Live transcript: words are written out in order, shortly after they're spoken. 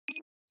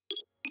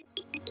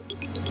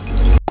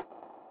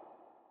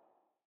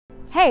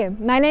Hey,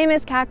 my name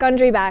is Cat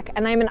Gundry-Beck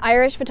and I'm an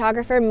Irish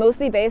photographer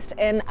mostly based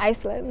in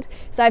Iceland.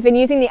 So I've been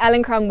using the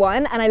Elinchrom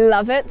ONE and I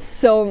love it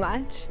so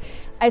much.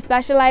 I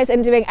specialise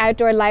in doing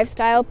outdoor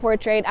lifestyle,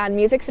 portrait and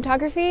music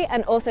photography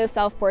and also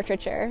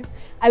self-portraiture.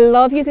 I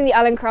love using the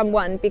Elinchrom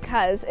ONE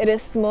because it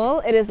is small,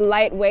 it is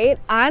lightweight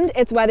and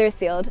it's weather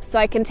sealed. So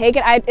I can take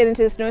it out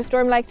into a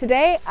snowstorm like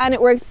today and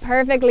it works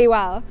perfectly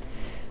well.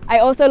 I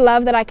also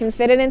love that I can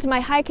fit it into my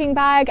hiking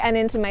bag and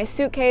into my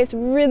suitcase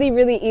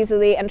really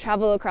easily and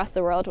travel across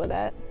the world with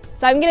it.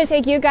 So I'm going to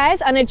take you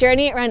guys on a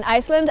journey around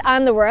Iceland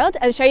and the world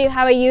and show you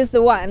how I use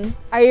the ONE.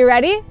 Are you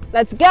ready?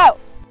 Let's go!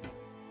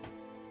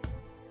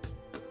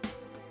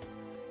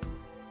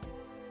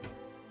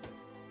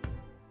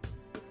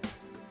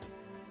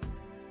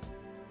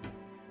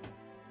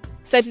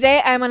 So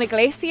today I'm on a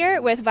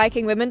glacier with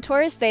Viking Women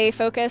Tours. They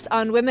focus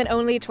on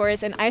women-only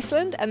tours in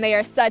Iceland and they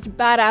are such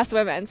badass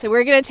women. So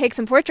we're going to take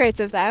some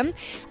portraits of them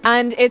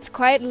and it's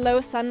quite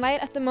low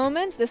sunlight at the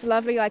moment, this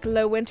lovely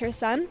low winter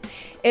sun.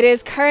 It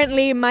is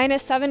currently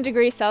 -7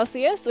 degrees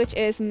Celsius, which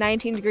is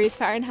 19 degrees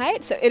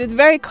Fahrenheit. So it is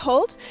very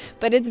cold,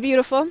 but it's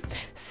beautiful.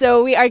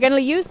 So we are going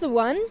to use the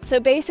ONE.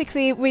 So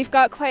basically we've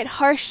got quite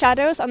harsh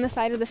shadows on the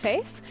side of the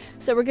face.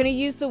 So we're going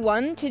to use the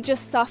ONE to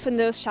just soften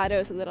those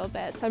shadows a little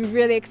bit. So I'm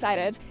really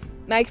excited.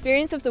 My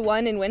experience of the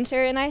ONE in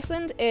winter in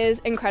Iceland is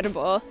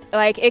incredible.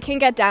 It can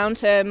get down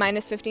to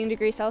 -15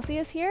 degrees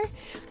Celsius here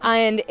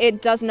and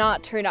it does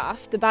not turn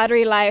off. The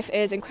battery life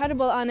is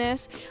incredible on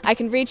it. I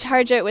can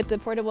recharge it with the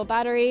portable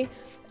battery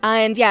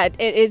and yeah,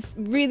 it is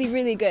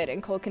really good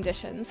in cold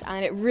conditions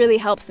and it really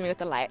helps me with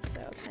the light.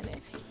 So kind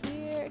of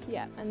here,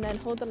 yeah, and then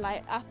hold the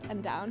light up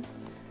and down.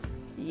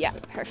 Yeah,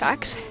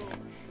 perfect.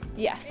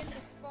 Yes.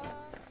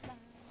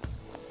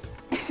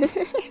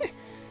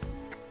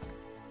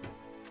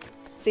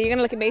 So you're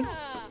gonna look at me.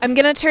 I'm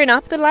gonna turn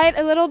up the light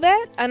a little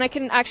bit and I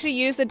can actually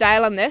use the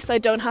dial on this so I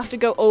don't have to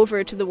go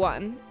over to the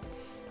ONE.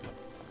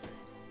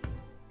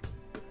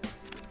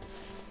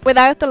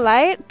 Without the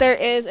light, there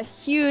is a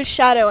huge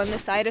shadow on the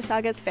side of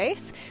Saga's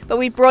face, but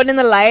we brought in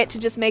the light to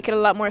just make it a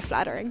lot more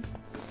flattering.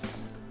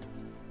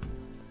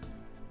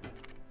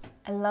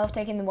 I love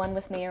taking the ONE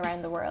with me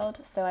around the world,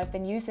 so I've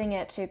been using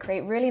it to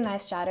create really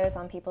nice shadows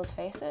on people's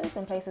faces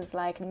in places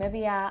like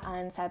Namibia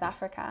and South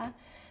Africa.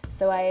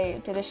 So I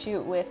did a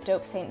shoot with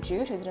Dope St.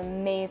 Jude, who's an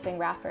amazing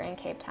rapper in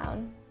Cape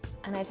Town.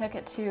 And I took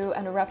it to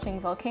an erupting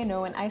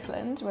volcano in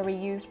Iceland where we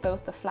used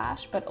both the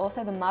flash but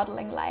also the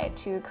modelling light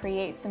to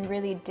create some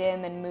really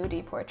dim and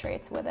moody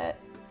portraits with it.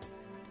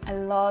 I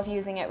love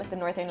using it with the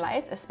northern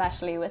lights,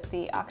 especially with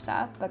the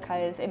Octa,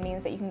 because it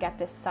means that you can get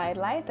this side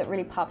light that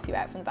really pops you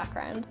out from the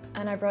background.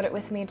 And I brought it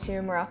with me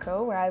to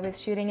Morocco, where I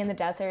was shooting in the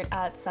desert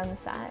at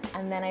sunset,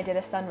 and then I did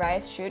a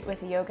sunrise shoot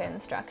with a yoga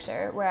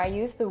instructor, where I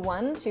used the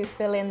ONE to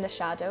fill in the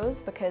shadows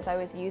because I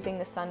was using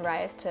the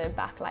sunrise to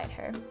backlight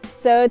her.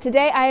 So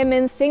today I am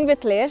in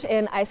Thingvellir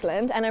in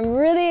Iceland, and I'm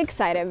really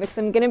excited because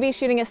I'm going to be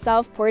shooting a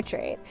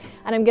self-portrait,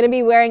 and I'm going to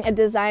be wearing a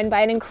design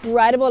by an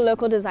incredible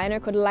local designer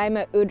called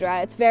Laima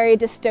Udra. It's very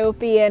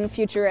dystopian,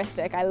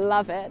 futuristic. I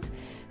love it.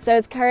 So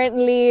it's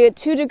currently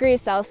 2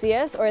 degrees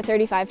Celsius or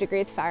 35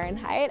 degrees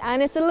Fahrenheit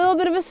and it's a little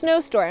bit of a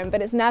snowstorm,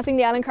 but it's nothing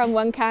the Elinchrom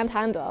ONE can't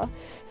handle.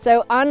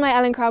 So on my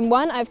Elinchrom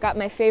ONE I've got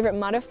my favorite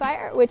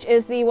modifier, which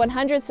is the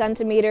 100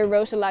 centimeter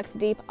Rotalux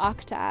Deep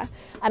Octa,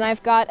 and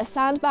I've got a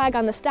sandbag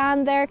on the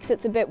stand there because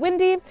it's a bit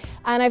windy,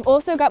 and I've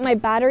also got my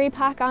battery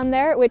pack on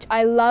there, which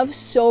I love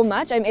so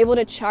much. I'm able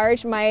to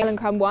charge my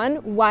Elinchrom ONE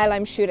while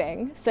I'm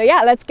shooting. So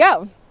yeah, let's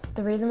go!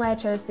 The reason why I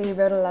chose the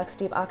Rotalux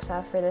Deep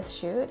Octa for this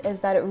shoot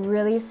is that it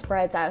really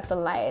spreads out the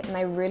light and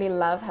I really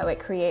love how it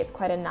creates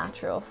quite a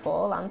natural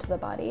fall onto the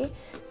body.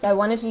 So I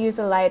wanted to use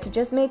the light to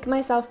just make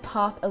myself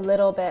pop a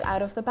little bit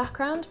out of the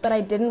background, but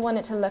I didn't want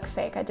it to look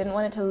fake. I didn't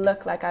want it to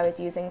look like I was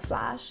using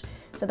flash.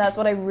 So that's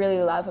what I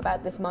really love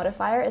about this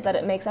modifier, is that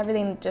it makes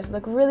everything just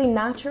look really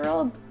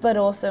natural, but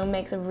also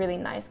makes a really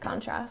nice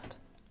contrast.